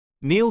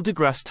Neil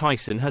deGrasse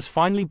Tyson has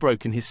finally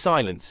broken his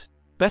silence.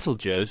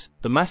 Betelgeuse,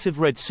 the massive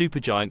red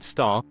supergiant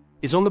star,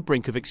 is on the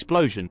brink of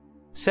explosion,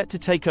 set to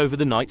take over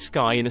the night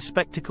sky in a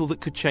spectacle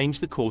that could change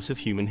the course of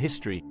human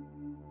history.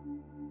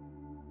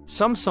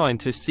 Some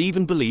scientists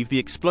even believe the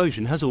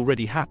explosion has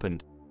already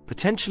happened,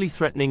 potentially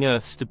threatening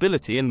Earth's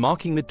stability and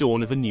marking the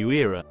dawn of a new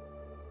era.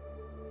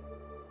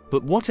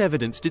 But what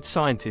evidence did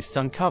scientists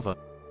uncover?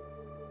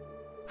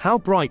 How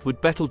bright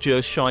would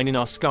Betelgeuse shine in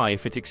our sky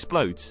if it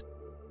explodes?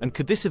 And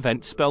could this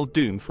event spell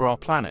doom for our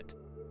planet?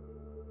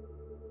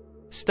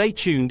 Stay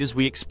tuned as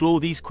we explore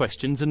these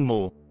questions and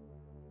more.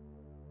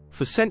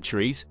 For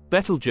centuries,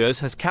 Betelgeuse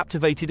has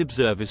captivated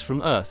observers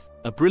from Earth,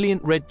 a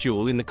brilliant red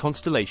jewel in the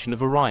constellation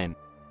of Orion.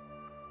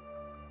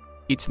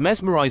 Its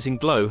mesmerizing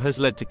glow has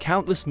led to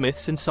countless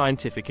myths and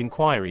scientific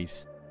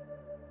inquiries.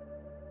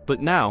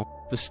 But now,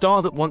 the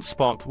star that once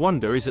sparked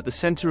wonder is at the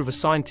center of a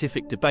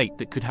scientific debate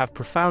that could have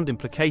profound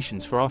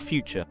implications for our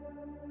future.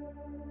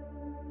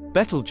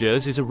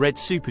 Betelgeuse is a red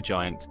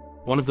supergiant,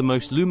 one of the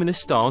most luminous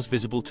stars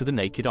visible to the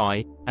naked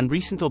eye, and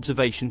recent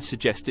observations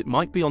suggest it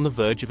might be on the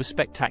verge of a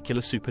spectacular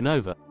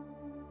supernova.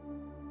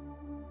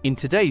 In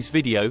today's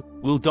video,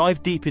 we'll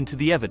dive deep into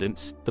the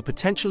evidence, the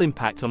potential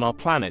impact on our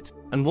planet,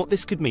 and what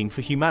this could mean for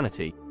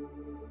humanity.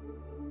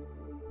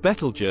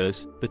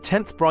 Betelgeuse, the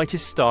 10th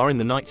brightest star in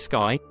the night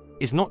sky,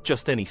 is not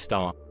just any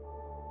star.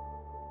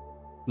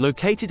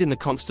 Located in the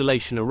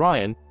constellation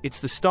Orion,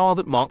 it's the star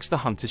that marks the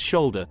hunter's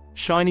shoulder,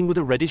 shining with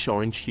a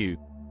reddish-orange hue.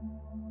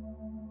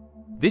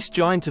 This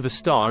giant of a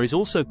star is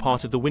also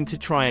part of the winter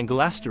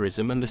triangle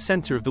asterism and the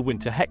center of the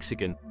winter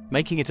hexagon,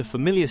 making it a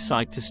familiar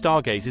sight to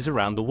stargazers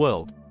around the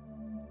world.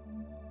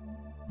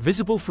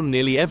 Visible from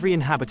nearly every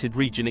inhabited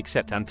region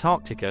except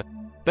Antarctica,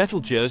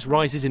 Betelgeuse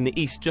rises in the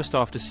east just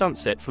after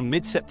sunset from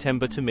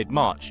mid-September to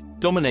mid-March,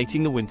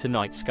 dominating the winter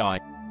night sky.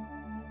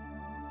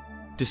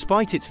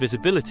 Despite its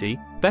visibility,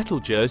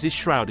 Betelgeuse is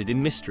shrouded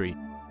in mystery.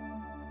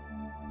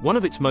 One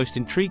of its most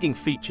intriguing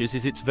features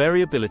is its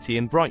variability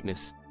in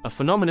brightness, a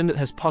phenomenon that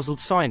has puzzled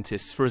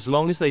scientists for as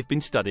long as they've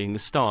been studying the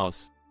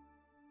stars.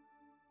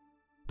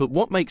 But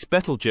what makes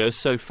Betelgeuse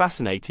so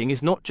fascinating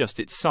is not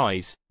just its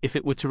size. If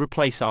it were to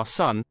replace our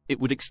Sun, it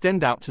would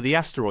extend out to the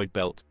asteroid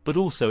belt, but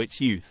also its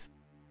youth.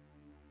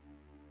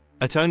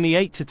 At only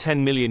 8 to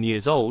 10 million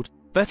years old,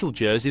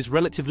 Betelgeuse is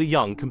relatively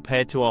young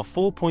compared to our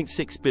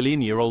 4.6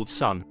 billion-year-old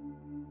Sun.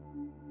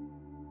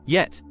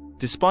 Yet,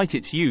 despite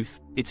its youth,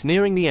 it's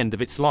nearing the end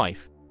of its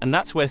life, and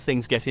that's where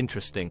things get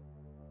interesting.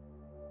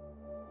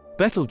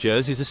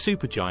 Betelgeuse is a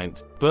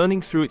supergiant,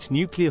 burning through its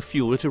nuclear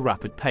fuel at a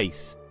rapid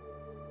pace.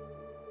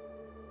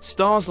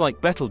 Stars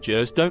like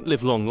Betelgeuse don't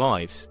live long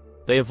lives.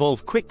 They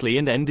evolve quickly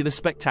and end in a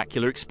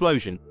spectacular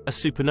explosion, a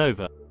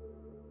supernova.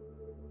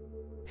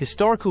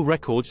 Historical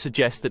records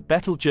suggest that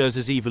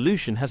Betelgeuse's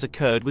evolution has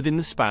occurred within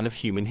the span of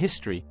human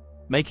history,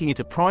 making it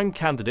a prime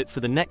candidate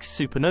for the next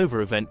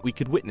supernova event we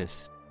could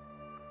witness.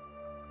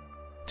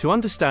 To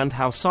understand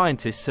how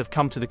scientists have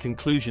come to the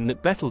conclusion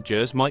that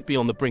Betelgeuse might be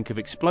on the brink of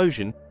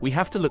explosion, we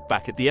have to look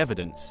back at the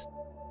evidence.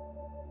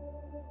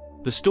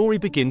 The story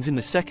begins in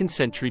the 2nd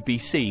century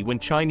BC when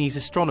Chinese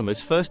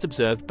astronomers first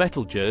observed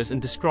Betelgeuse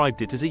and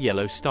described it as a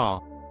yellow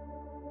star.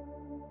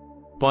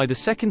 By the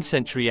 2nd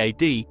century AD,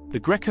 the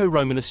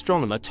Greco-Roman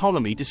astronomer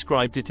Ptolemy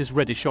described it as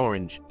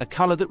reddish-orange, a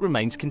color that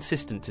remains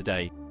consistent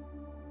today.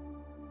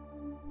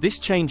 This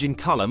change in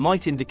color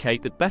might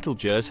indicate that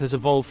Betelgeuse has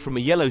evolved from a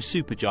yellow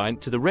supergiant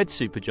to the red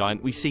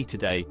supergiant we see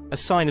today, a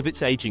sign of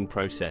its aging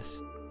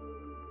process.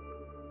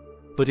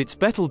 But it's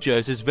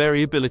Betelgeuse's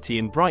variability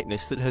in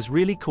brightness that has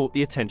really caught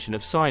the attention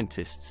of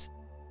scientists.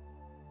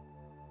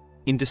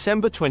 In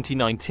December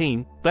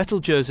 2019,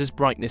 Betelgeuse's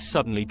brightness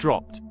suddenly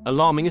dropped,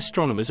 alarming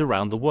astronomers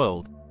around the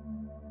world.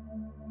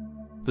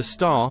 The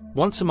star,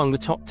 once among the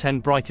top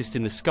 10 brightest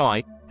in the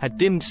sky, had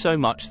dimmed so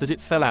much that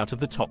it fell out of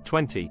the top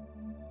 20.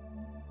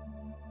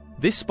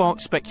 This sparked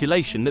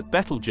speculation that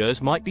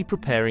Betelgeuse might be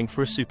preparing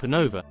for a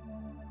supernova.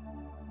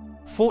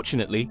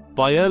 Fortunately,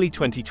 by early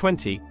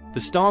 2020,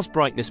 the star's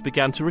brightness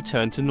began to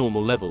return to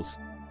normal levels,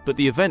 but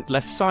the event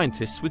left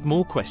scientists with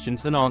more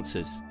questions than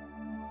answers.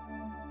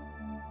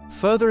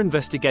 Further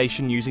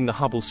investigation using the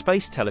Hubble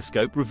Space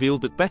Telescope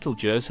revealed that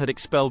Betelgeuse had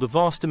expelled a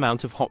vast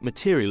amount of hot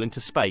material into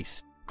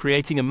space,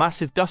 creating a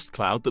massive dust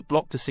cloud that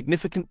blocked a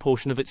significant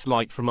portion of its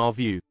light from our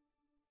view.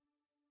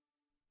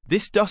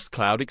 This dust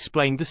cloud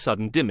explained the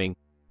sudden dimming,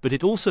 but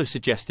it also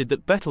suggested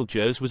that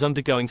Betelgeuse was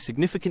undergoing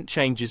significant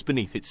changes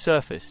beneath its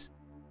surface.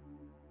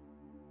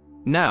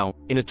 Now,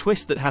 in a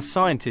twist that has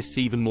scientists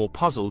even more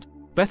puzzled,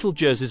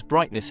 Betelgeuse's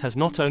brightness has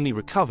not only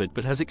recovered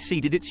but has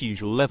exceeded its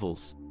usual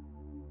levels.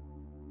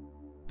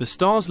 The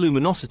star's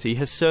luminosity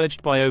has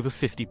surged by over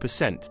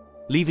 50%,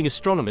 leaving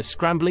astronomers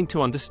scrambling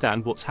to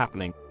understand what's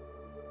happening.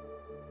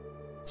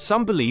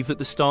 Some believe that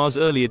the star's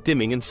earlier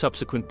dimming and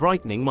subsequent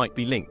brightening might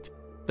be linked,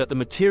 that the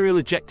material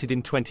ejected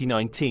in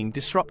 2019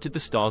 disrupted the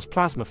star's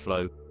plasma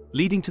flow,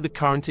 leading to the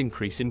current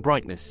increase in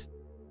brightness.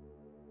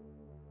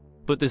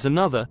 But there's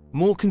another,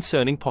 more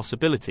concerning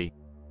possibility.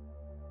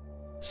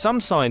 Some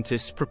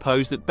scientists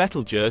propose that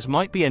Betelgeuse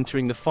might be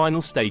entering the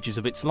final stages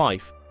of its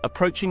life,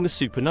 approaching the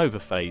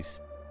supernova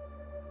phase.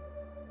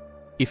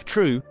 If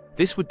true,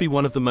 this would be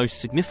one of the most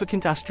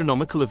significant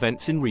astronomical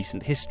events in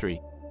recent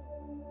history.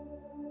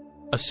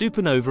 A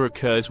supernova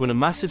occurs when a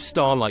massive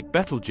star like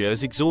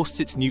Betelgeuse exhausts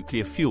its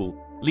nuclear fuel,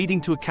 leading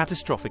to a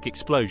catastrophic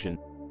explosion.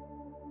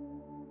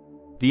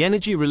 The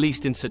energy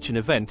released in such an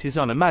event is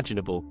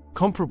unimaginable,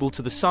 comparable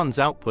to the Sun's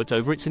output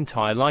over its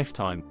entire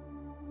lifetime.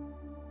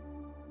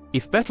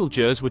 If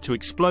Betelgeuse were to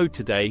explode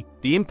today,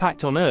 the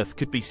impact on Earth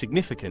could be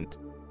significant.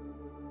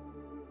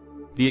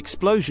 The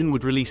explosion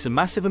would release a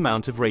massive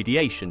amount of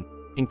radiation,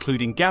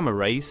 including gamma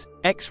rays,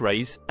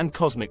 X-rays, and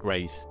cosmic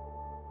rays.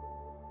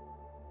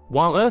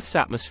 While Earth's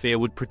atmosphere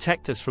would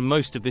protect us from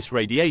most of this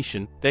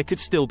radiation, there could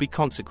still be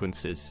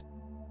consequences.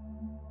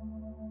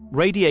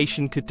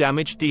 Radiation could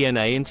damage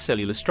DNA and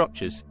cellular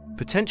structures,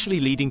 potentially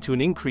leading to an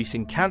increase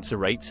in cancer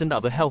rates and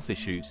other health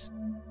issues.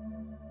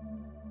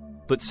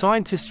 But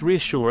scientists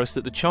reassure us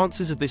that the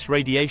chances of this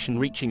radiation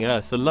reaching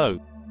Earth are low,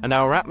 and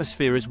our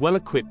atmosphere is well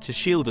equipped to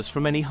shield us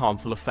from any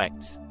harmful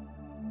effects.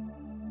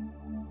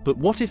 But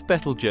what if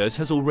Betelgeuse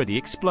has already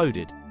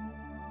exploded?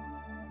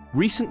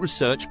 Recent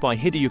research by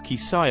Hideyuki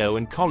Sayo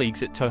and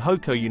colleagues at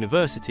Tohoku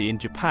University in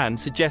Japan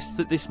suggests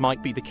that this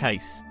might be the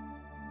case.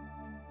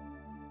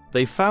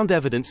 They've found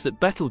evidence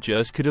that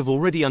Betelgeuse could have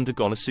already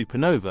undergone a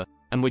supernova,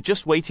 and we're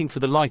just waiting for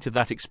the light of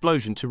that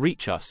explosion to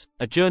reach us,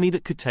 a journey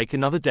that could take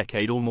another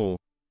decade or more.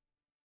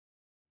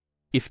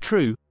 If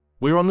true,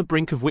 we're on the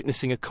brink of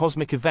witnessing a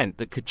cosmic event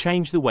that could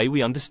change the way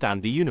we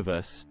understand the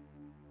universe.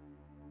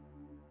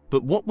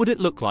 But what would it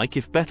look like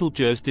if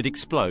Betelgeuse did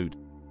explode?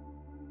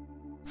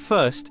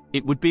 First,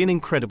 it would be an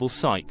incredible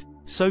sight,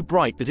 so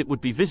bright that it would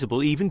be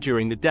visible even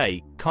during the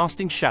day,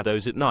 casting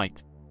shadows at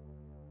night.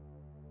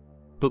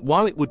 But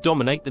while it would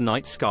dominate the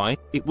night sky,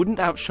 it wouldn't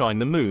outshine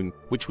the moon,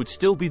 which would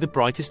still be the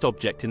brightest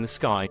object in the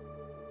sky.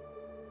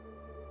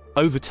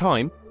 Over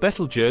time,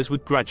 Betelgeuse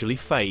would gradually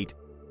fade,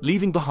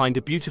 leaving behind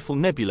a beautiful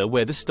nebula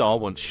where the star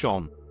once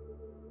shone.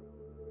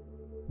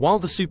 While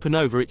the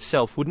supernova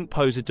itself wouldn't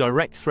pose a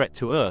direct threat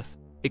to Earth,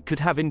 it could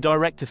have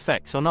indirect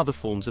effects on other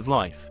forms of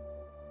life.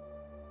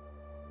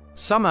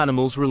 Some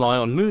animals rely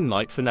on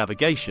moonlight for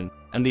navigation,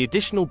 and the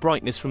additional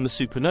brightness from the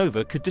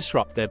supernova could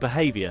disrupt their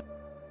behavior.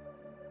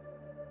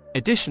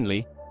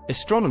 Additionally,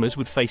 astronomers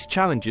would face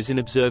challenges in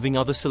observing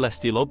other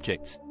celestial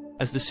objects,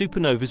 as the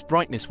supernova's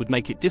brightness would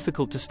make it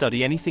difficult to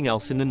study anything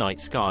else in the night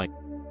sky.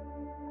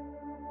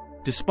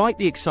 Despite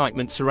the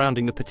excitement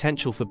surrounding the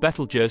potential for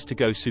Betelgeuse to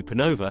go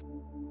supernova,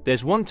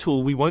 there's one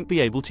tool we won't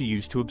be able to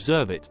use to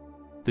observe it: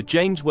 the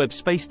James Webb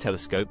Space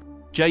Telescope,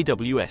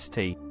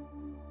 JWST.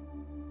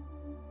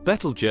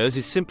 Betelgeuse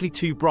is simply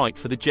too bright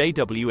for the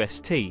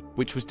JWST,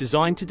 which was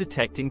designed to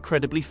detect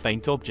incredibly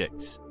faint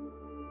objects.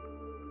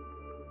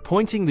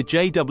 Pointing the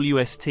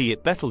JWST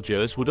at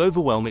Betelgeuse would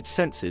overwhelm its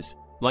senses,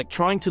 like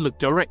trying to look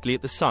directly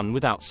at the sun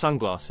without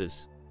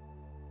sunglasses.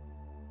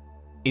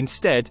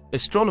 Instead,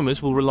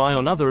 astronomers will rely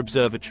on other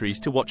observatories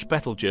to watch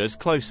Betelgeuse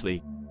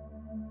closely.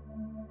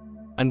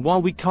 And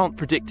while we can't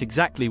predict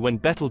exactly when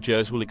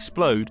Betelgeuse will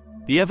explode,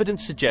 the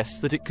evidence suggests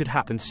that it could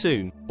happen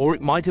soon, or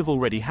it might have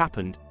already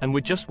happened, and we're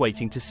just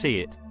waiting to see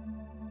it.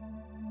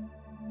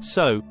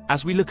 So,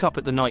 as we look up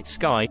at the night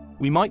sky,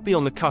 we might be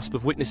on the cusp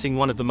of witnessing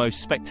one of the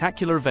most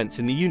spectacular events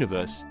in the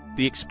universe: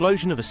 the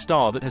explosion of a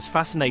star that has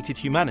fascinated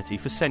humanity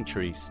for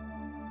centuries.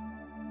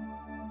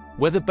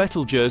 Whether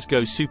Betelgeuse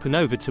goes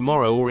supernova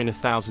tomorrow or in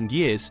 1,000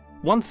 years,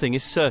 one thing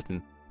is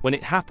certain: when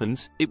it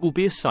happens, it will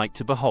be a sight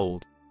to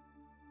behold.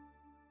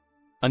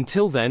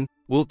 Until then,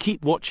 we'll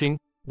keep watching,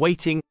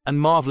 waiting, and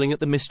marveling at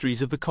the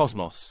mysteries of the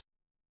cosmos.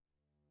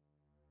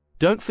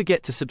 Don't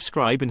forget to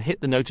subscribe and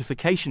hit the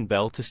notification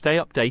bell to stay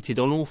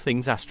updated on all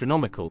things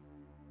astronomical.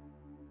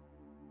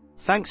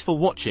 Thanks for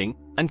watching,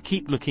 and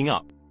keep looking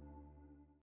up.